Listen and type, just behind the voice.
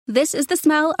This is the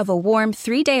smell of a warm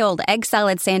 3-day-old egg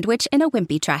salad sandwich in a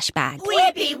wimpy trash bag.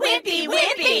 Wimpy, wimpy,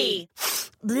 wimpy!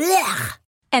 Blech!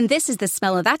 And this is the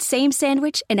smell of that same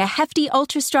sandwich in a hefty,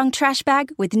 ultra-strong trash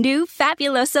bag with new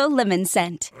Fabuloso lemon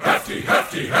scent. Hefty,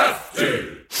 hefty,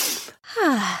 hefty!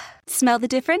 Smell the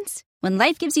difference? When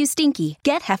life gives you stinky,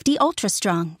 get Hefty Ultra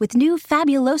Strong with new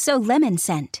Fabuloso lemon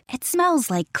scent. It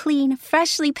smells like clean,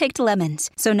 freshly picked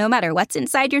lemons. So no matter what's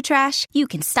inside your trash, you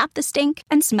can stop the stink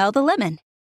and smell the lemon.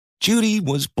 Judy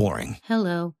was boring.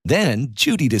 Hello. Then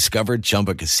Judy discovered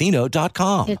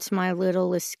ChumbaCasino.com. It's my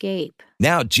little escape.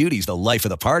 Now Judy's the life of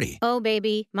the party. Oh,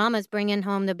 baby, mama's bringing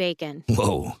home the bacon.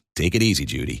 Whoa, take it easy,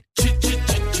 Judy.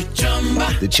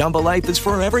 The Chumba life is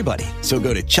for everybody. So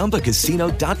go to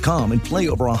ChumbaCasino.com and play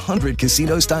over 100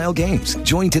 casino-style games.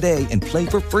 Join today and play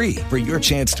for free for your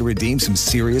chance to redeem some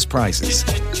serious prizes.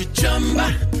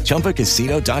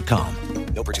 ChumbaCasino.com.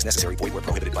 No purchase necessary. Void where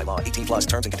prohibited by law. 18 plus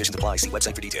terms and conditions apply. See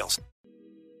website for details.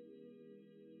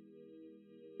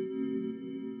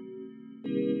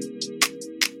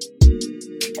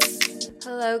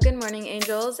 Hello, good morning,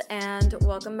 angels, and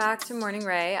welcome back to Morning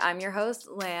Ray. I'm your host,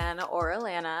 Lan, or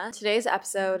Alana. Today's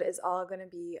episode is all going to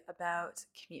be about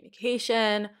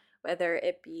communication, whether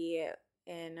it be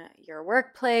in your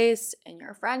workplace, in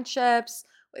your friendships,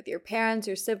 with your parents,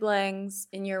 your siblings,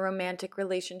 in your romantic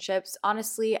relationships,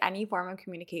 honestly, any form of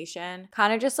communication.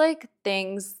 Kind of just like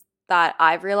things that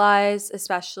I've realized,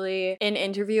 especially in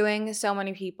interviewing so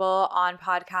many people on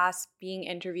podcasts, being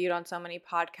interviewed on so many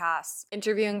podcasts,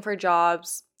 interviewing for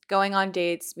jobs, going on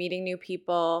dates, meeting new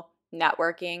people,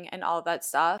 networking, and all of that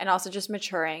stuff, and also just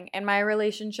maturing in my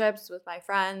relationships with my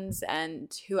friends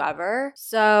and whoever.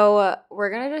 So we're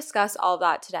going to discuss all of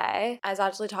that today. I was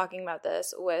actually talking about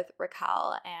this with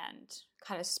Raquel and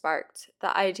kind of sparked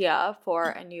the idea for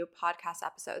a new podcast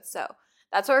episode. So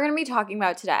that's what we're going to be talking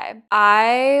about today.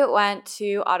 I went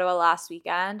to Ottawa last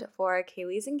weekend for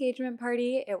Kaylee's engagement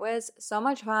party. It was so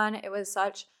much fun. It was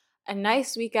such a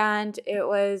nice weekend. It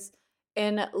was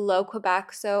in Low,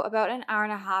 Quebec, so about an hour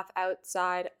and a half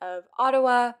outside of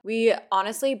Ottawa. We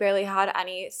honestly barely had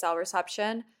any cell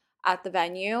reception at the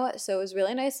venue, so it was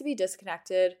really nice to be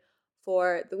disconnected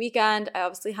for the weekend. I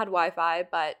obviously had Wi-Fi,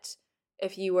 but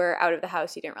if you were out of the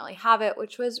house, you didn't really have it,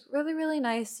 which was really, really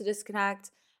nice to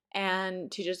disconnect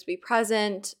and to just be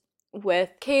present with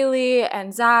Kaylee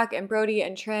and Zach and Brody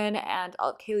and Trin and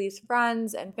all of Kaylee's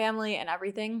friends and family and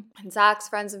everything, and Zach's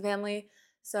friends and family.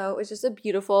 So it was just a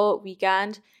beautiful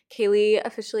weekend. Kaylee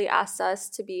officially asked us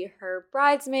to be her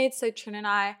bridesmaids, so Trin and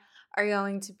I are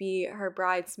going to be her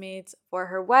bridesmaids for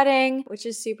her wedding, which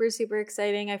is super, super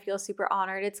exciting. I feel super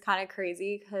honored. It's kind of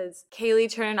crazy because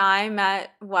Kaylee, Trin, and I met,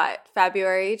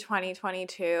 February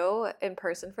 2022 in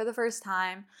person for the first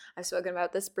time. I've spoken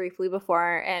about this briefly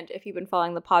before, and if you've been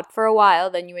following the pod for a while,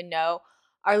 then you would know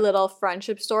our little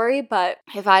friendship story. But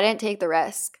if I didn't take the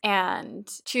risk and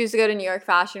choose to go to New York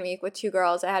Fashion Week with two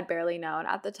girls I had barely known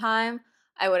at the time,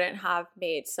 I wouldn't have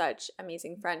made such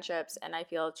amazing friendships, and I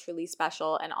feel truly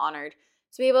special and honored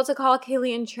to be able to call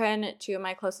Kaylee and Trin two of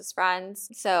my closest friends.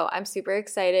 So I'm super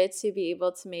excited to be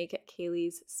able to make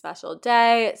Kaylee's special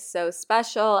day so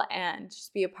special and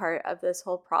just be a part of this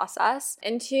whole process.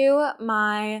 Into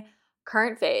my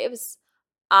current faves,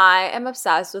 I am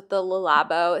obsessed with the Le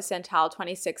Labo Santal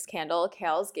 26 candle.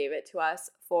 Kales gave it to us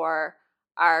for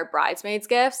our bridesmaids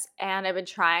gifts, and I've been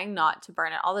trying not to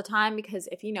burn it all the time because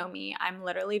if you know me, I'm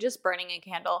literally just burning a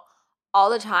candle all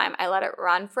the time. I let it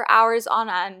run for hours on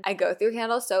end. I go through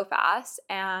candles so fast,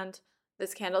 and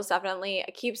this candle is definitely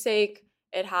a keepsake.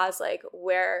 It has like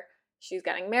where she's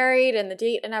getting married and the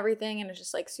date and everything, and it's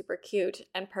just like super cute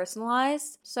and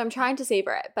personalized. So I'm trying to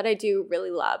savor it, but I do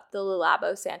really love the Le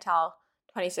Labo Santal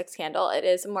 26 candle. It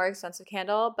is a more expensive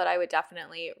candle, but I would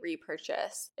definitely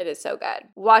repurchase. It is so good.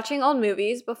 Watching old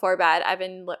movies before bed, I've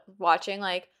been watching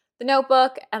like The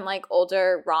Notebook and like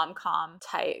older rom-com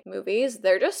type movies.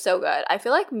 They're just so good. I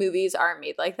feel like movies aren't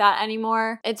made like that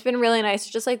anymore. It's been really nice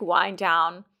to just like wind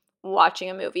down watching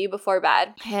a movie before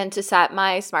bed and to set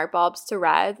my smart bulbs to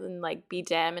red and like be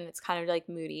dim, and it's kind of like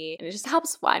moody, and it just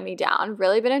helps wind me down.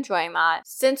 Really been enjoying that.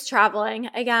 Since traveling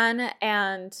again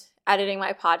and editing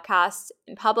my podcast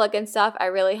in public and stuff, I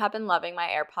really have been loving my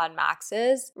AirPod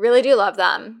Maxes. Really do love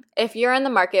them. If you're in the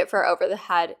market for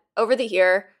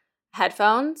over-the-ear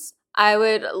headphones, I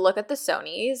would look at the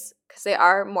Sonys because they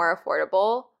are more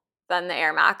affordable than the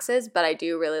Air Maxes, but I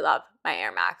do really love my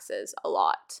Air Maxes a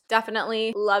lot.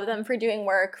 Definitely love them for doing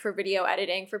work, for video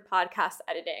editing, for podcast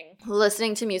editing,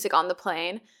 listening to music on the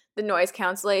plane. The noise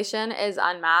cancellation is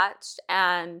unmatched,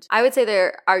 and I would say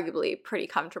they're arguably pretty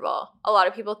comfortable. A lot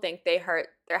of people think they hurt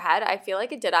their head. I feel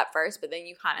like it did at first, but then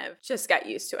you kind of just get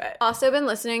used to it. Also been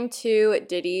listening to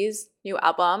Diddy's new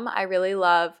album. I really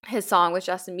love his song with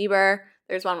Justin Bieber.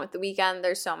 There's one with The Weeknd.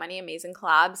 There's so many amazing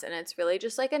collabs, and it's really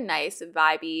just like a nice,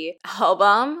 vibey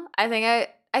album. I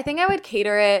think I would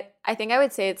cater it. I think I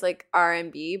would say it's like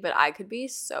R&B, but I could be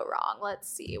so wrong. Let's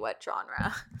see what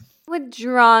genre. What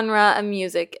genre of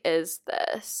music is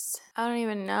this? I don't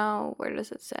even know. Where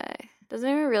does it say? Doesn't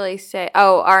even really say.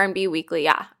 Oh, R&B Weekly.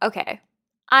 Yeah. Okay.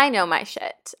 I know my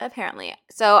shit, apparently.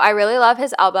 So I really love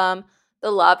his album,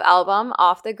 the Love album,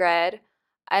 Off the Grid.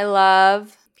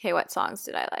 Okay, what songs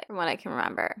did I like from what I can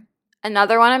remember?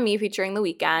 Another one of Me featuring The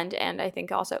Weeknd, and I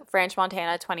think also French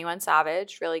Montana, 21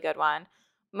 Savage, really good one.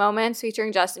 Moments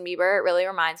featuring Justin Bieber. It really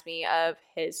reminds me of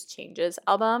his Changes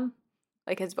album,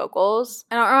 like his vocals.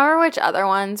 I don't remember which other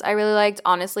ones I really liked.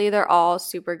 Honestly, they're all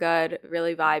super good,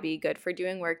 really vibey, good for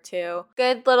doing work too.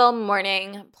 Good little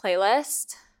morning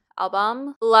playlist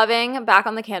album. Loving Back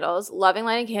on the Candles. Loving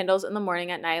lighting candles in the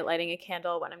morning, at night, lighting a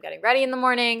candle when I'm getting ready in the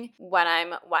morning, when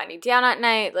I'm winding down at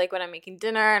night, like when I'm making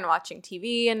dinner and watching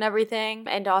TV and everything.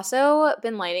 And also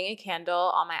been lighting a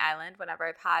candle on my island whenever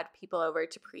I've had people over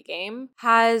to pregame.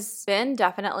 Has been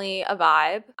definitely a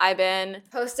vibe. I've been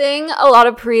posting a lot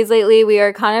of pre's lately. We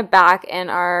are kind of back in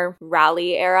our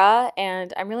rally era,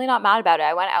 and I'm really not mad about it.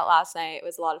 I went out last night. It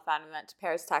was a lot of fun. We went to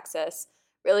Paris, Texas.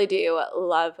 Really do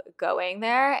love going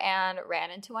there, and ran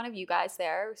into one of you guys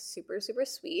there. Super, super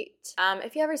sweet.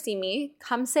 If you ever see me,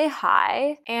 come say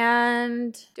hi.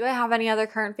 And do I have any other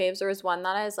current faves? There was one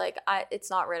that I was like,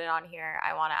 it's not written on here.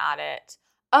 I want to add it.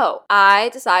 Oh, I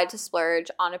decided to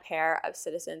splurge on a pair of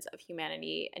Citizens of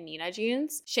Humanity Anina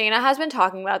jeans. Shayna has been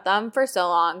talking about them for so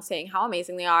long, saying how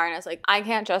amazing they are. And I was like, I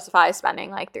can't justify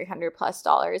spending like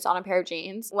 $300+ on a pair of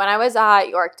jeans. When I was at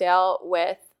Yorkdale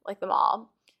with like the mall,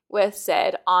 with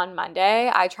Sid on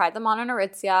Monday, I tried them on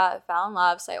Aritzia, fell in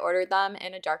love, so I ordered them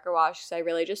in a darker wash because I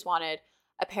really just wanted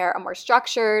a pair of more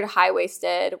structured,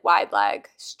 high-waisted, wide-leg,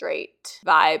 straight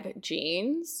vibe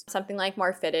jeans, something like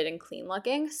more fitted and clean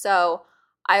looking. So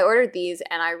I ordered these,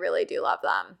 and I really do love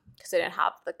them because I didn't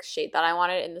have the shade that I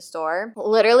wanted in the store.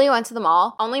 Literally went to the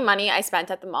mall. Only money I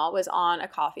spent at the mall was on a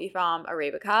coffee from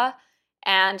Arabica,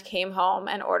 and came home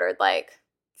and ordered like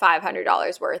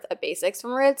 $500 worth of basics from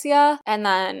Aritzia, and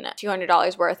then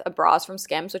 $200 worth of bras from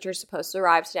Skims, which are supposed to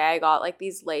arrive today. I got like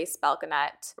these lace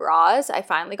balconette bras. I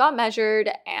finally got measured,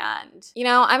 and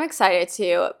I'm excited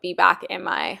to be back in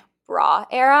my bra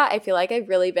era. I feel like I've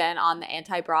really been on the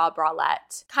anti-bra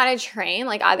bralette kind of train,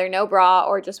 like either no bra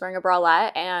or just wearing a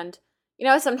bralette. And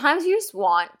sometimes you just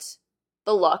want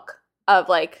the look of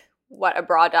like what a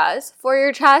bra does for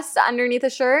your chest underneath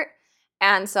a shirt.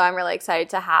 And so I'm really excited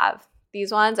to have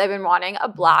these ones. I've been wanting a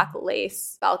black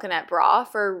lace balconette bra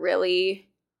for a really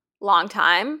long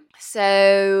time.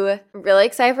 So I'm really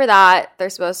excited for that. They're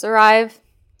supposed to arrive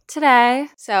today.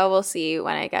 So we'll see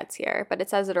when it gets here. But it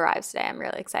says it arrives today. I'm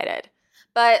really excited.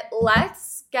 But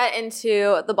let's get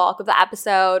into the bulk of the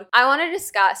episode. I want to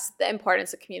discuss the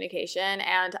importance of communication.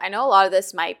 And I know a lot of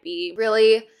this might be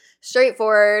really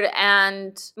straightforward,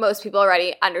 and most people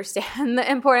already understand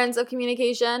the importance of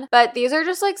communication. But these are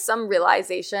just like some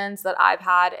realizations that I've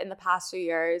had in the past few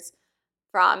years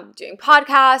from doing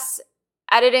podcasts,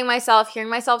 editing myself, hearing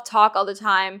myself talk all the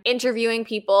time, interviewing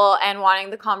people, and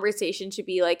wanting the conversation to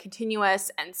be like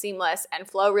continuous and seamless and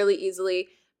flow really easily.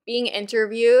 Being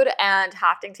interviewed and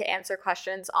having to answer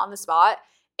questions on the spot,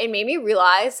 it made me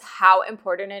realize how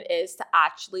important it is to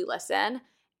actually listen,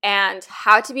 and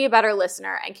how to be a better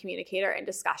listener and communicator in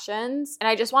discussions. And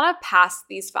I just want to pass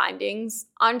these findings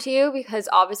on to you because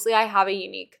obviously I have a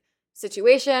unique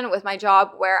situation with my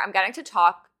job where I'm getting to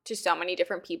talk to so many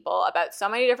different people about so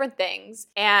many different things.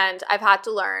 And I've had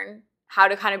to learn how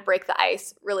to kind of break the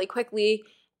ice really quickly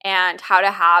and how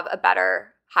to have a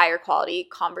better, higher quality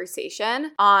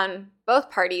conversation on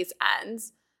both parties'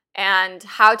 ends, and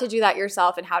how to do that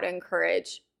yourself and how to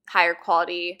encourage higher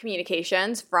quality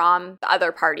communications from the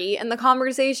other party in the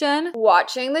conversation.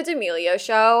 Watching the D'Amelio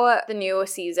show, the new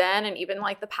season, and even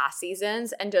like the past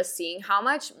seasons, and just seeing how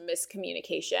much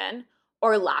miscommunication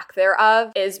or lack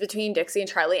thereof is between Dixie and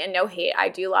Charlie. And no hate, I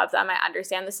do love them. I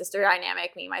understand the sister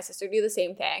dynamic. Me and my sister do the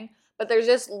same thing. But there's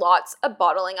just lots of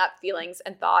bottling up feelings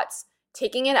and thoughts,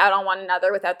 taking it out on one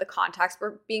another without the context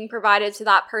being provided to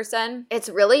that person. It's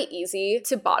really easy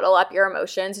to bottle up your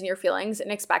emotions and your feelings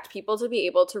and expect people to be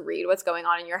able to read what's going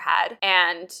on in your head.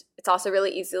 And it's also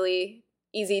really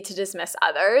easy to dismiss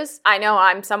others. I know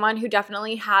I'm someone who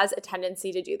definitely has a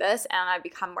tendency to do this, and I've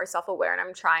become more self-aware, and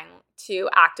I'm trying to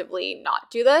actively not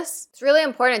do this. It's really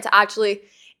important to actually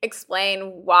explain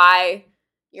why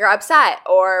you're upset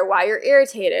or why you're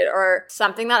irritated or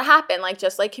something that happened, like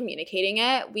just like communicating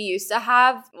it.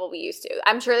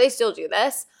 I'm sure they still do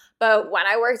this, but when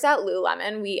I worked at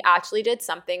Lululemon, we actually did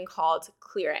something called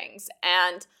clearings.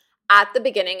 And at the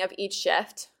beginning of each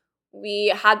shift,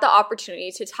 we had the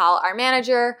opportunity to tell our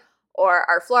manager or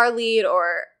our floor lead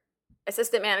or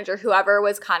assistant manager, whoever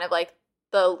was kind of like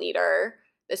the leader,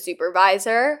 the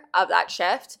supervisor of that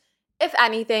shift, if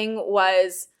anything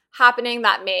was happening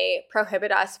that may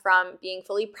prohibit us from being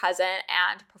fully present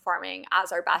and performing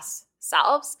as our best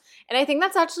selves. And I think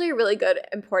that's actually a really good,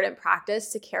 important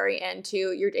practice to carry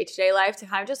into your day-to-day life, to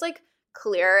kind of just like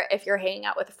clear if you're hanging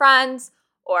out with friends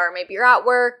or maybe you're at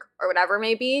work or whatever it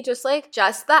may be, just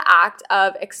the act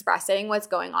of expressing what's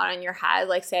going on in your head.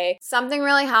 Like say something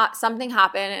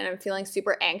happened and I'm feeling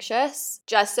super anxious,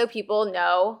 just so people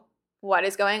know what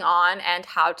is going on and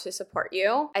how to support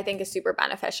you, I think is super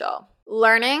beneficial.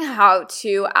 Learning how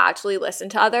to actually listen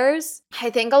to others. I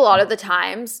think a lot of the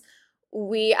times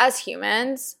we as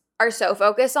humans are so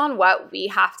focused on what we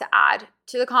have to add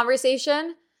to the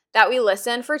conversation that we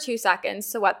listen for 2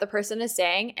 seconds to what the person is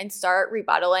saying and start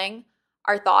rebuttaling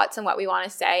our thoughts and what we want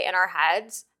to say in our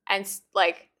heads and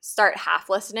like start half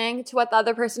listening to what the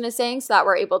other person is saying so that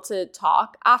we're able to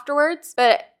talk afterwards.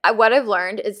 But what I've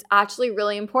learned is actually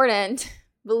really important,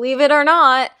 believe it or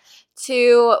not,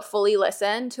 to fully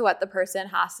listen to what the person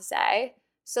has to say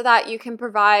so that you can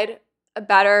provide a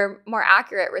better, more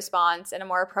accurate response and a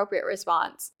more appropriate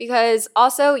response. Because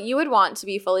also you would want to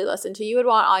be fully listened to. You would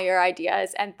want all your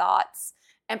ideas and thoughts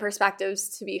and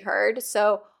perspectives to be heard.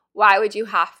 So why would you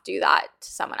have to do that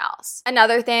to someone else?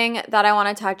 Another thing that I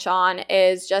want to touch on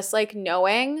is just like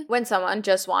knowing when someone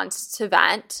just wants to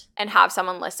vent and have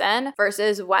someone listen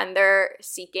versus when they're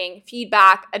seeking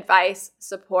feedback, advice,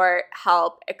 support,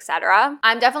 help, etc.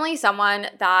 I'm definitely someone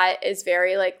that is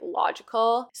very like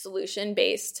logical,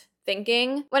 solution-based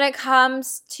thinking when it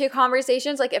comes to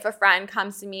conversations. Like if a friend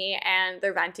comes to me and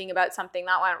they're venting about something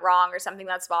that went wrong or something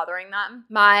that's bothering them,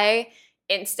 my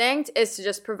instinct is to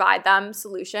just provide them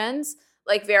solutions,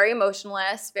 like very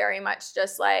emotionless, very much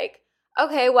just like,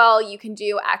 okay, well, you can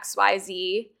do X, Y,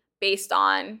 Z based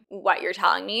on what you're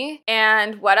telling me.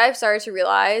 And what I've started to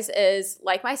realize is,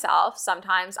 like myself,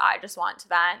 sometimes I just want to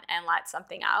vent and let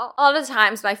something out. A lot of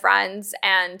times my friends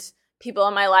and people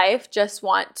in my life just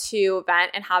want to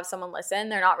vent and have someone listen.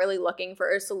 They're not really looking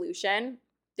for a solution.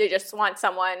 They just want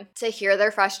someone to hear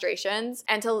their frustrations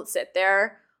and to sit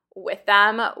there with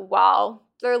them while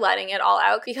they're letting it all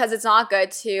out, because it's not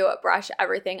good to brush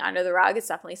everything under the rug. It's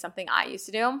definitely something I used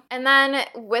to do. And then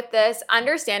with this,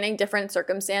 understanding different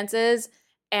circumstances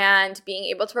and being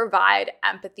able to provide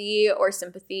empathy or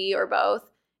sympathy or both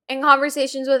in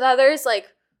conversations with others, like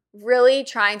really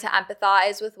trying to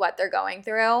empathize with what they're going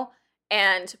through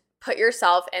and put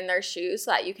yourself in their shoes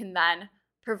so that you can then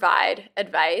provide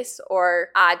advice or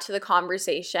add to the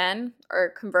conversation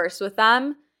or converse with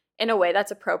them in a way that's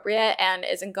appropriate and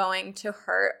isn't going to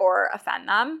hurt or offend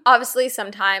them. Obviously,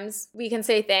 sometimes we can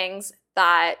say things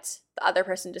that the other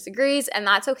person disagrees, and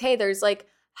that's okay. There's like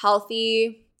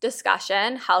healthy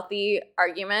discussion, healthy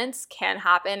arguments can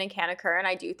happen and can occur, and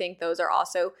I do think those are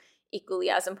also equally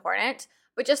as important.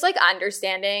 But just like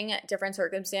understanding different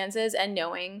circumstances and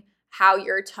knowing how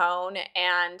your tone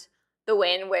and the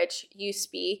way in which you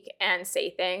speak and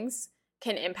say things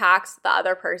can impact the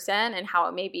other person and how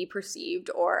it may be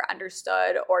perceived or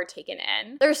understood or taken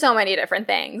in. There's so many different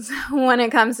things when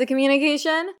it comes to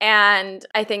communication. And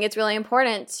I think it's really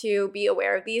important to be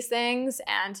aware of these things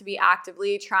and to be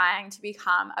actively trying to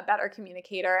become a better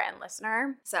communicator and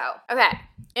listener. So, okay,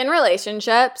 in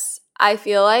relationships, I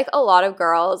feel like a lot of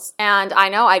girls, and I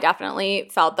know I definitely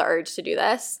felt the urge to do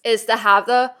this, is to have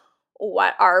the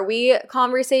 "what are we"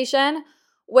 conversation.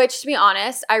 Which, to be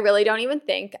honest, I really don't even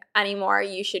think anymore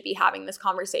you should be having this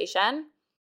conversation.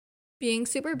 Being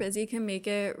super busy can make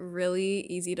it really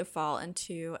easy to fall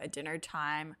into a dinner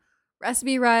time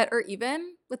recipe rut, or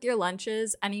even with your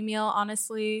lunches. Any meal,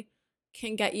 honestly,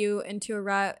 can get you into a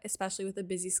rut, especially with a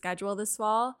busy schedule this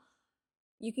fall.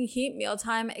 You can keep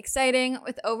mealtime exciting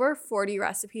with over 40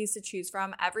 recipes to choose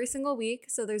from every single week,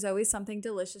 so there's always something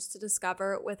delicious to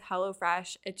discover with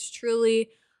HelloFresh. It's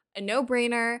truly a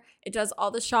no-brainer. It does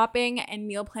all the shopping and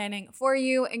meal planning for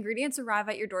you. Ingredients arrive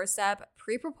at your doorstep,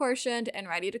 pre-proportioned and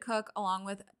ready to cook, along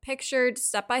with pictured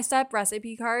step-by-step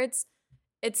recipe cards.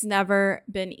 It's never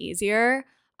been easier.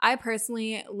 I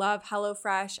personally love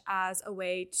HelloFresh as a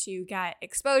way to get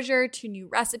exposure to new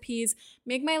recipes,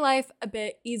 make my life a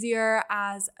bit easier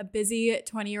as a busy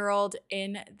 20-year-old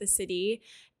in the city.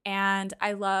 And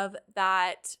I love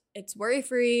that it's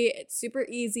worry-free, it's super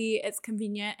easy, it's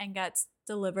convenient, and gets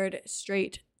delivered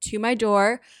straight to my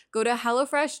door. Go to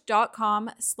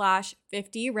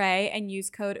HelloFresh.com/50Ray and use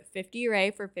code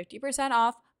 50Ray for 50%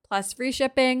 off plus free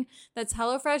shipping. That's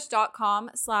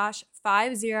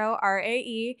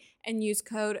HelloFresh.com/50RAE and use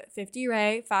code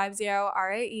 50Ray,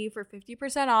 50RAE for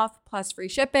 50% off plus free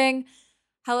shipping.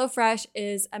 HelloFresh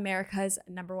is America's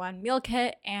 #1 meal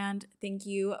kit, and thank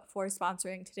you for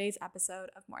sponsoring today's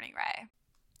episode of Morning Ray.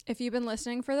 If you've been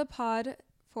listening for the pod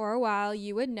for a while,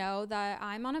 you would know that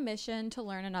I'm on a mission to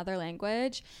learn another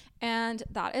language, and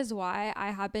that is why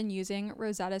I have been using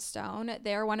Rosetta Stone.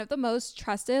 They are one of the most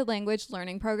trusted language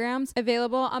learning programs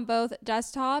available on both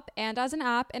desktop and as an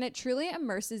app, and it truly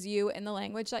immerses you in the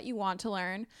language that you want to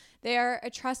learn. They are a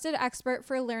trusted expert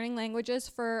for learning languages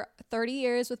for 30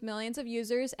 years with millions of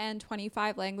users and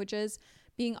 25 languages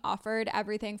being offered,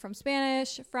 everything from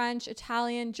Spanish, French,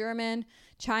 Italian, German,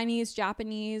 Chinese,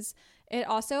 Japanese. It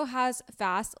also has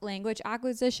fast language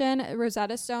acquisition.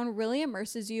 Rosetta Stone really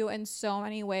immerses you in so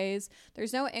many ways.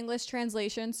 There's no English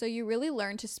translation, so you really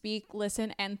learn to speak,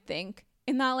 listen, and think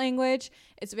in that language.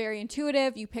 It's very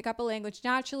intuitive. You pick up a language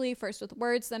naturally, first with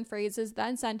words, then phrases,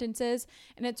 then sentences,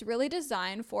 and it's really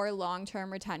designed for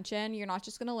long-term retention. You're not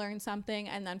just going to learn something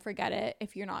and then forget it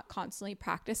if you're not constantly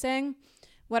practicing.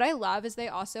 What I love is they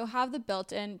also have the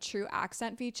built-in true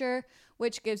accent feature,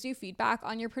 which gives you feedback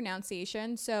on your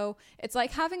pronunciation. So it's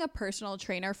like having a personal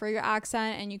trainer for your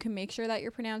accent, and you can make sure that you're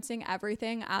pronouncing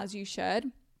everything as you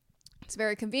should. It's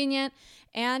very convenient,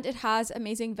 and it has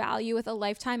amazing value with a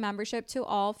lifetime membership to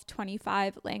all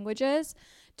 25 languages.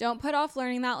 Don't put off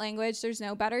learning that language. There's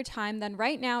no better time than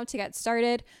right now to get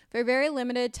started. For a very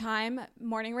limited time,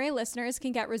 Morning Ray listeners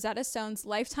can get Rosetta Stone's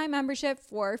lifetime membership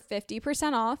for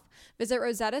 50% off. Visit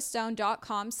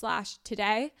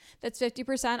rosettastone.com/today. That's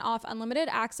 50% off unlimited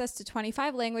access to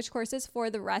 25 language courses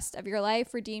for the rest of your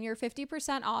life. Redeem your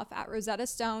 50% off at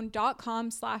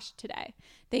rosettastone.com/today.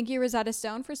 Thank you, Rosetta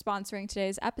Stone, for sponsoring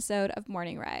today's episode of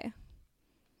Morning Ray.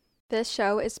 This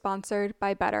show is sponsored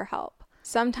by BetterHelp.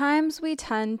 Sometimes we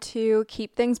tend to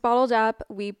keep things bottled up,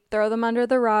 we throw them under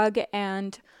the rug,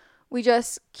 and we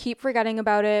just keep forgetting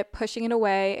about it, pushing it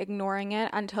away, ignoring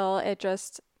it until it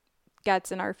just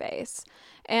gets in our face.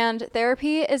 And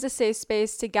therapy is a safe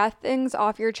space to get things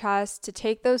off your chest, to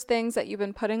take those things that you've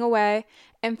been putting away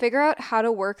and figure out how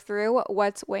to work through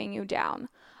what's weighing you down.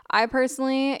 I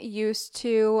personally used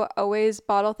to always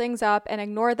bottle things up and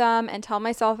ignore them and tell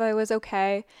myself I was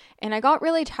okay. And I got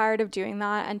really tired of doing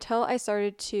that until I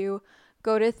started to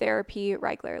go to therapy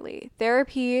regularly.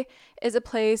 Therapy is a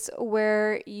place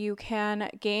where you can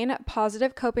gain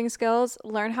positive coping skills,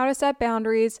 learn how to set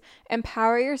boundaries,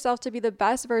 empower yourself to be the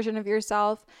best version of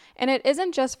yourself. And it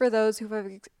isn't just for those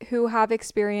who have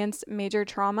experienced major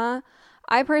trauma.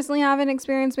 I personally haven't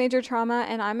experienced major trauma,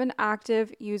 and I'm an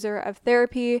active user of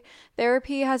therapy.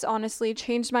 Therapy has honestly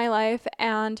changed my life,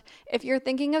 and if you're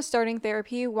thinking of starting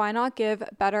therapy, why not give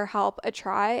BetterHelp a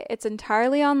try? It's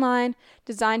entirely online,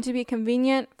 designed to be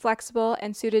convenient, flexible,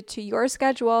 and suited to your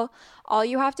schedule. All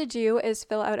you have to do is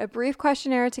fill out a brief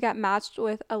questionnaire to get matched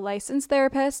with a licensed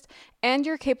therapist, and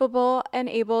you're capable and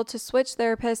able to switch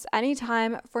therapists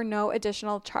anytime for no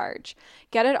additional charge.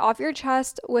 Get it off your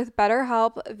chest with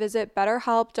BetterHelp. Visit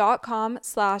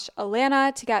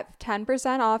betterhelp.com/Alana to get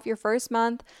 10% off your first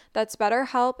month. That's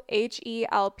BetterHelp,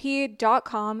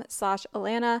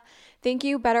 HELP.com/Alana. Thank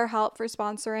you, BetterHelp, for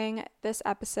sponsoring this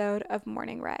episode of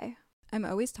Morning Ray. I'm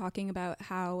always talking about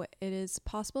how it is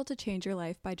possible to change your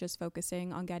life by just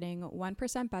focusing on getting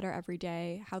 1% better every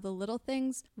day, how the little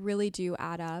things really do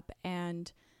add up,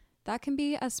 and that can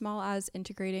be as small as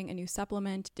integrating a new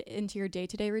supplement into your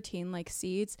day-to-day routine like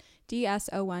Seed's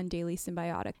DS-01 Daily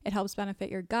Symbiotic. It helps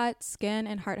benefit your gut, skin,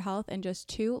 and heart health in just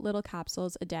 2 little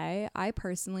capsules a day. I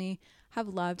personally have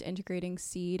loved integrating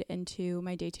Seed into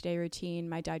my day-to-day routine.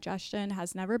 My digestion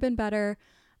has never been better.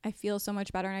 I feel so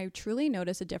much better, and I truly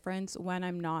notice a difference when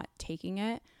I'm not taking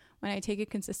it. When I take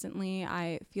it consistently,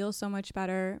 I feel so much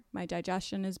better. My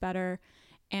digestion is better,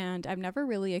 and I've never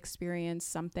really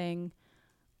experienced something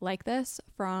like this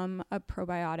from a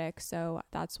probiotic. So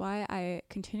that's why I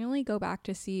continually go back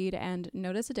to Seed and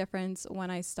notice a difference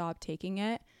when I stop taking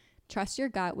it. Trust your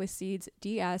gut with Seed's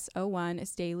DS-01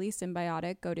 Daily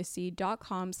Symbiotic. Go to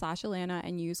seed.com/Alana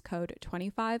and use code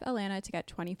 25Alana to get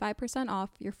 25%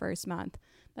 off your first month.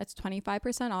 That's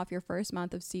 25% off your first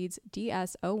month of Seed's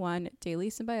DS-01 Daily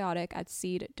Symbiotic at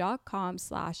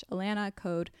seed.com/Alana,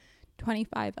 code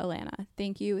 25Alana.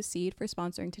 Thank you, Seed, for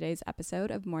sponsoring today's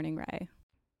episode of Morning Ray.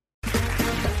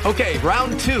 Okay,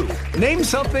 round 2. Name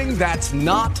something that's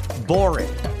not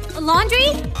boring. A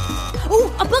laundry?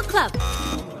 Ooh, a book club.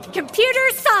 Computer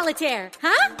solitaire,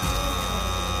 huh?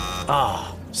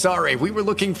 Ah, Sorry, we were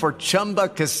looking for Chumba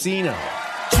Casino.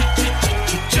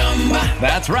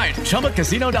 That's right.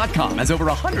 ChumbaCasino.com has over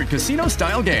 100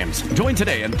 casino-style games. Join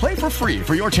today and play for free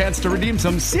for your chance to redeem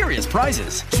some serious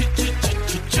prizes.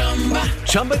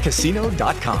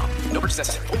 ChumbaCasino.com. No purchase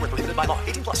necessary. Void where prohibited by law.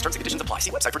 18+ terms and conditions apply.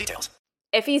 See website for details.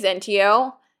 If he's into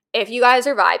you, if you guys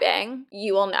are vibing,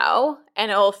 you will know, and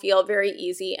it will feel very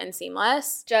easy and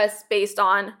seamless just based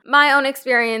on my own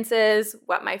experiences,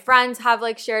 what my friends have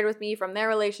like shared with me from their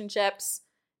relationships,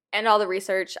 and all the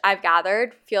research I've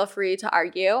gathered. Feel free to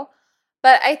argue.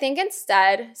 But I think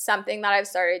instead, something that I've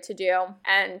started to do,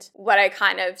 and what I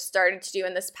kind of started to do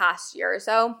in this past year or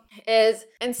so, is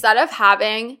instead of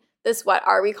having this what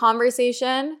are we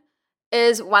conversation,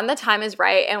 is when the time is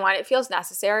right and when it feels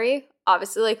necessary,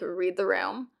 obviously like read the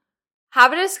room,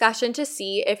 have a discussion to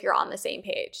see if you're on the same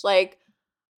page. Like,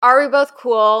 are we both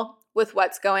cool with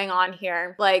what's going on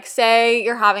here? Like, say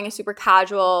you're having a super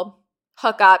casual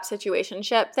hookup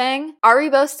situationship thing. Are we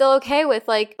both still okay with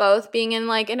like both being in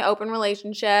like an open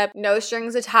relationship, no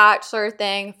strings attached sort of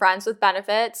thing, friends with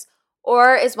benefits?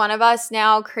 Or is one of us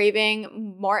now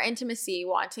craving more intimacy,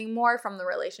 wanting more from the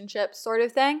relationship sort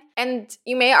of thing? And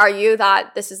you may argue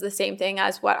that this is the same thing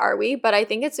as what are we, but I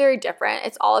think it's very different.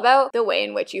 It's all about the way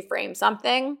in which you frame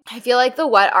something. I feel like the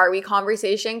what are we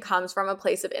conversation comes from a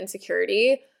place of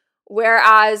insecurity,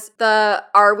 whereas the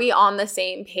are we on the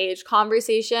same page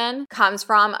conversation comes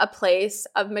from a place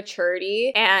of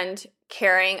maturity and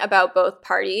caring about both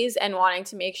parties and wanting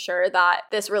to make sure that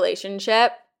this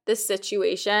relationship, this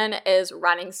situation is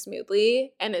running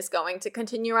smoothly and is going to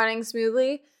continue running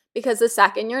smoothly, because the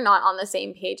second you're not on the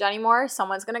same page anymore,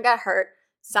 someone's going to get hurt,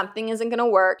 something isn't going to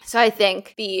work. So I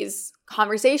think these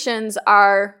conversations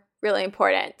are really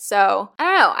important. So I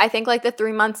don't know, I think like the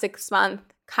 3 month, 6 month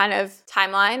kind of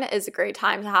timeline is a great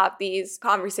time to have these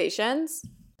conversations.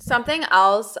 Something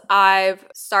else I've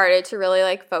started to really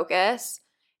like focus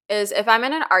is if I'm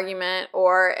in an argument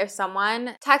or if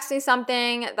someone texts me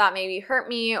something that maybe hurt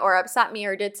me or upset me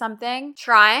or did something,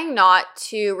 trying not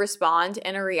to respond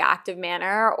in a reactive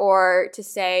manner or to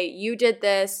say, you did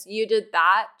this, you did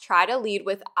that. Try to lead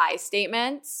with I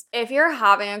statements. If you're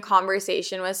having a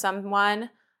conversation with someone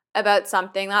about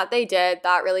something that they did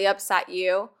that really upset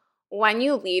you, when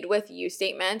you lead with you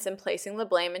statements and placing the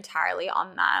blame entirely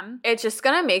on them, it's just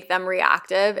going to make them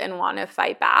reactive and want to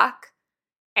fight back.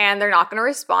 And they're not going to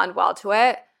respond well to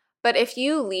it. But if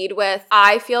you lead with,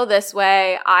 I feel this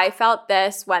way, I felt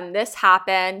this when this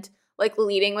happened, like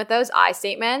leading with those I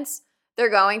statements, they're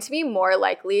going to be more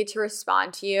likely to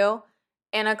respond to you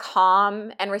in a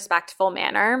calm and respectful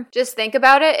manner. Just think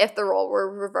about it. If the role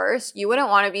were reversed, you wouldn't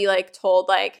want to be like told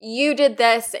like, you did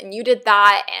this and you did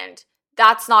that and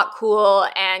that's not cool,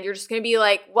 and you're just going to be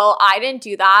like, well, I didn't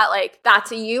do that. Like, that's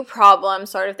a you problem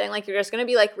sort of thing. Like, you're just going to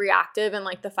be like reactive and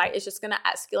like the fight is just going to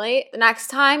escalate. The next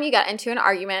time you get into an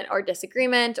argument or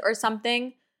disagreement or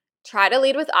something, try to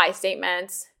lead with I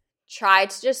statements. Try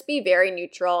to just be very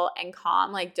neutral and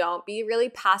calm. Like, don't be really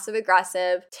passive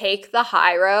aggressive. Take the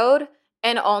high road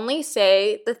and only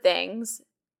say the things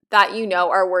that you know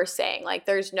are worth saying. Like,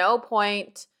 there's no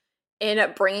point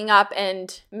in bringing up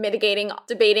and mitigating,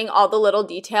 debating all the little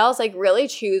details. Like, really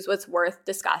choose what's worth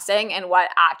discussing and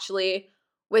what actually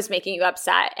was making you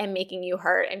upset and making you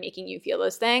hurt and making you feel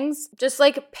those things. Just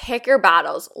like pick your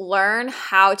battles. Learn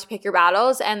how to pick your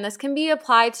battles. And this can be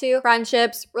applied to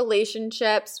friendships,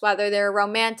 relationships, whether they're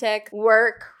romantic,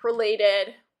 work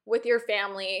related, with your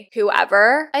family,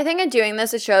 whoever. I think in doing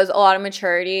this, it shows a lot of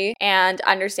maturity and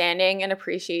understanding and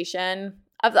appreciation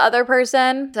of the other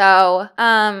person. So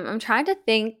I'm trying to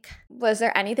think, was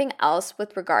there anything else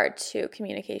with regard to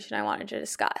communication I wanted to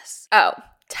discuss? Oh,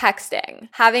 texting,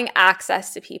 having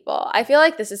access to people. I feel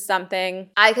like this is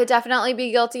something I could definitely be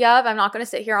guilty of. I'm not going to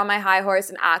sit here on my high horse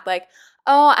and act like,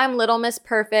 oh, I'm Little Miss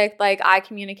Perfect. Like, I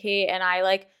communicate and I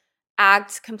like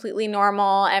act completely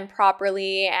normal and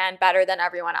properly and better than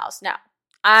everyone else. No.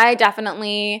 I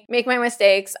definitely make my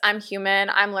mistakes. I'm human.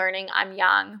 I'm learning. I'm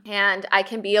young. And I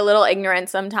can be a little ignorant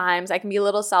sometimes. I can be a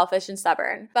little selfish and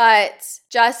stubborn. But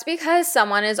just because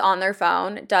someone is on their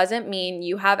phone doesn't mean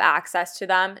you have access to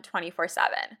them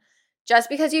 24/7. Just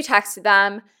because you texted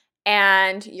them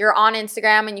and you're on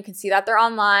Instagram and you can see that they're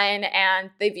online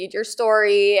and they viewed your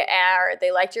story or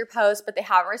they liked your post, but they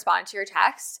haven't responded to your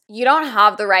text, you don't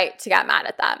have the right to get mad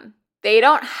at them. They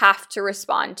don't have to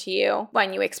respond to you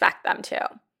when you expect them to.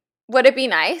 Would it be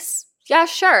nice? Yeah,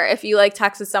 sure. If you like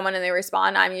texted someone and they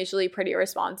respond, I'm usually pretty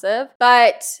responsive.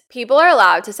 But people are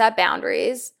allowed to set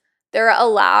boundaries. They're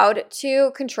allowed to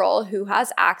control who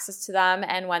has access to them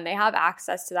and when they have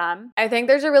access to them. I think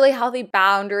there's a really healthy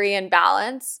boundary and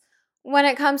balance when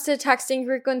it comes to texting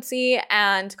frequency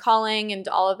and calling and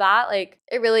all of that, like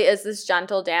it really is this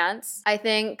gentle dance. I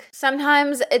think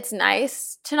sometimes it's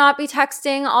nice to not be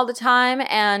texting all the time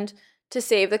and to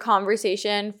save the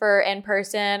conversation for in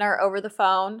person or over the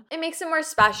phone. It makes it more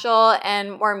special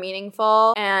and more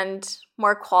meaningful and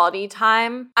more quality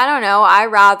time. I don't know. I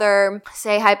rather,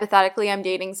 say hypothetically I'm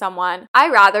dating someone,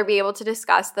 I'd rather be able to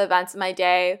discuss the events of my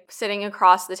day sitting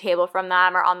across the table from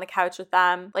them or on the couch with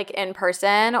them, like in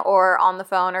person or on the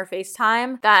phone or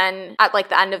FaceTime, than at like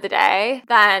the end of the day,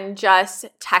 than just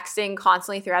texting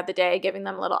constantly throughout the day, giving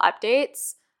them little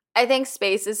updates. I think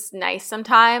space is nice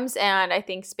sometimes, and I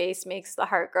think space makes the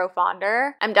heart grow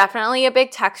fonder. I'm definitely a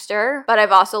big texter, but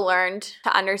I've also learned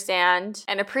to understand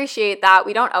and appreciate that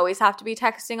we don't always have to be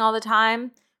texting all the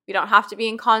time. We don't have to be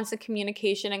in constant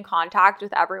communication and contact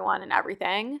with everyone and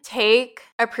everything. Take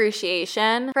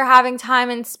appreciation for having time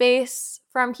and space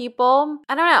from people.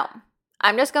 I don't know.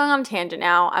 I'm just going on a tangent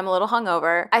now. I'm a little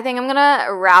hungover. I think I'm gonna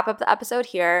wrap up the episode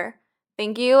here.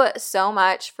 Thank you so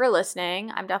much for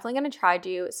listening. I'm definitely going to try to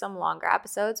do some longer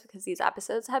episodes because these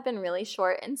episodes have been really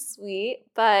short and sweet,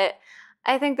 but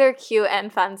I think they're cute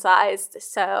and fun-sized.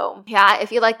 So yeah,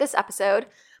 if you like this episode,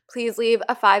 please leave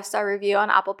a 5-star review on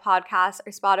Apple Podcasts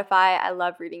or Spotify. I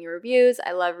love reading your reviews.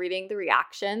 I love reading the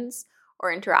reactions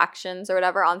or interactions or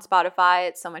whatever on Spotify.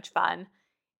 It's so much fun.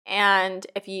 And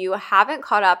if you haven't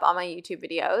caught up on my YouTube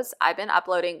videos, I've been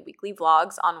uploading weekly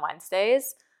vlogs on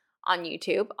Wednesdays on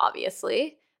YouTube,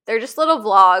 obviously. They're just little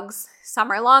vlogs.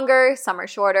 Some are longer, some are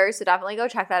shorter, so definitely go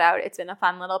check that out. It's been a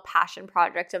fun little passion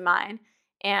project of mine.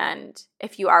 And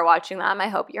if you are watching them, I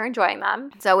hope you're enjoying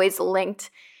them. It's always linked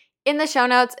in the show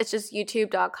notes. It's just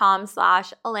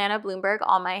youtube.com/Alana Bloomberg.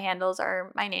 All my handles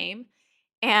are my name.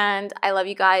 And I love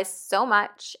you guys so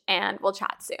much, and we'll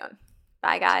chat soon.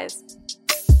 Bye, guys.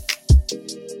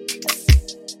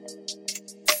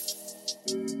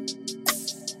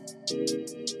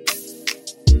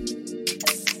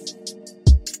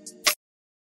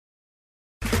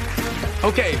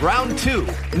 Okay, round 2.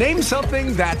 Name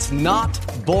something that's not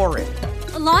boring.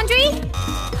 A laundry?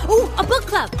 Ooh, a book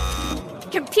club.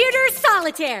 Computer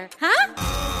solitaire, huh?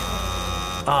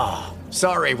 Ah,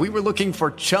 sorry, we were looking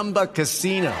for Chumba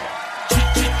Casino.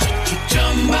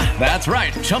 That's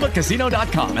right,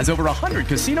 ChumbaCasino.com has over 100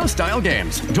 casino-style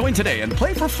games. Join today and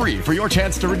play for free for your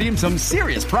chance to redeem some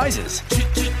serious prizes.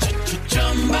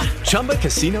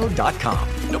 ChumbaCasino.com.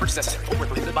 No purchase necessary. Void where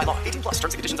prohibited by law. 18+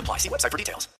 terms and conditions apply. See website for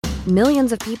details.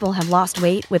 Millions of people have lost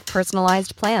weight with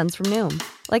personalized plans from Noom.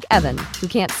 Like Evan, who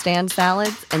can't stand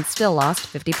salads and still lost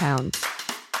 50 pounds.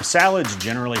 Salads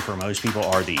generally for most people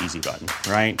are the easy button,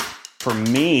 right? For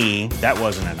me, that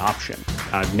wasn't an option.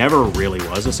 I never really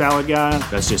was a salad guy.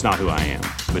 That's just not who I am.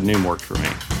 But Noom worked for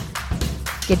me.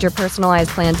 Get your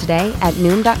personalized plan today at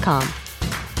Noom.com.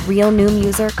 Real Noom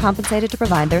user compensated to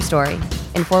provide their story.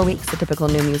 In 4 weeks, the typical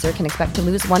Noom user can expect to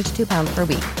lose 1 to 2 pounds per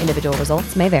week. Individual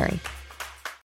results may vary.